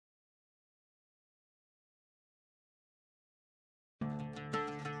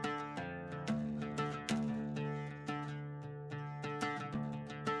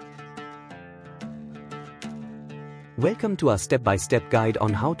Welcome to our step-by-step guide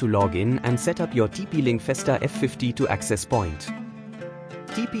on how to log in and set up your TP-Link Festa F52 access point.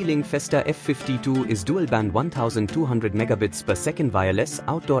 TP-Link Festa F52 is dual-band 1200 megabits per second wireless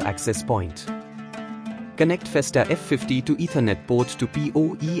outdoor access point. Connect Festa F52 Ethernet port to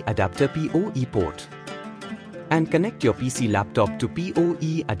PoE adapter PoE port. And connect your PC laptop to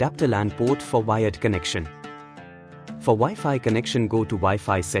PoE adapter LAN port for wired connection. For Wi-Fi connection, go to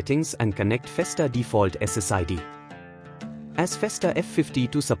Wi-Fi settings and connect Festa default SSID. As Festa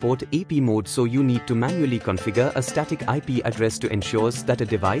F52 support AP mode, so you need to manually configure a static IP address to ensure that a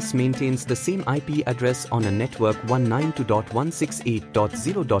device maintains the same IP address on a network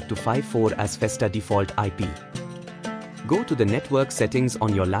 192.168.0.254 as Festa default IP. Go to the network settings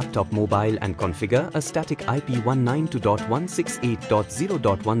on your laptop mobile and configure a static IP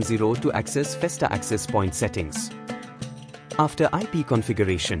 192.168.0.10 to access Festa access point settings. After IP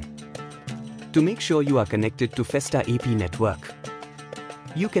configuration, to make sure you are connected to Festa AP network,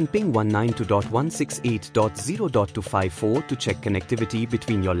 you can ping 192.168.0.254 to check connectivity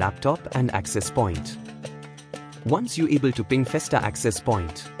between your laptop and access point. Once you able to ping Festa access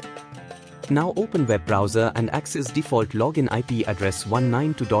point, now open web browser and access default login IP address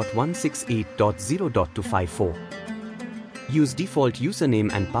 192.168.0.254. Use default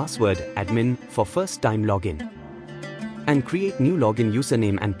username and password admin for first time login. And create new login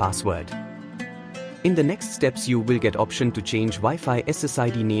username and password. In the next steps, you will get option to change Wi-Fi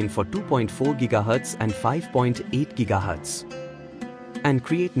SSID name for 2.4 GHz and 5.8 GHz. And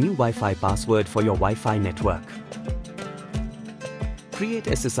create new Wi-Fi password for your Wi-Fi network. Create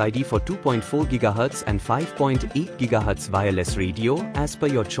SSID for 2.4 GHz and 5.8 GHz wireless radio as per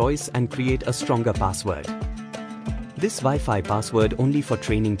your choice and create a stronger password. This Wi-Fi password only for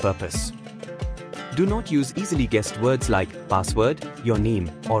training purpose. Do not use easily guessed words like password, your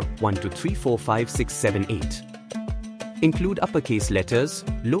name, or 12345678. Include uppercase letters,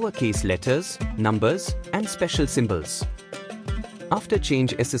 lowercase letters, numbers, and special symbols. After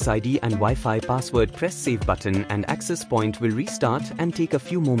change SSID and Wi-Fi password, press save button and access point will restart and take a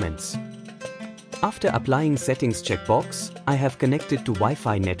few moments. After applying settings checkbox, I have connected to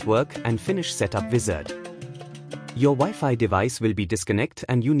Wi-Fi network and finish setup wizard. Your Wi-Fi device will be disconnect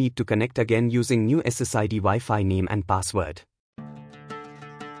and you need to connect again using new SSID Wi-Fi name and password.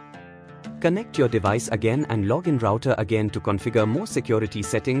 Connect your device again and login router again to configure more security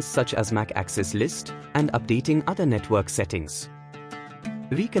settings such as MAC access list and updating other network settings.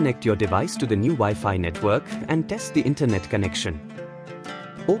 Reconnect your device to the new Wi-Fi network and test the internet connection.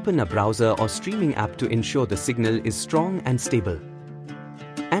 Open a browser or streaming app to ensure the signal is strong and stable.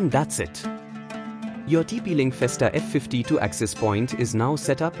 And that's it. Your TP-Link Festa F52 access point is now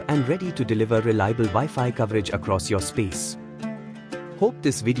set up and ready to deliver reliable Wi-Fi coverage across your space. Hope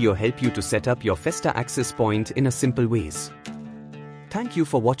this video helped you to set up your Festa access point in a simple ways. Thank you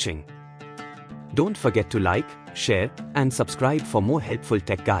for watching. Don't forget to like, share, and subscribe for more helpful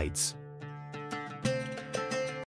tech guides.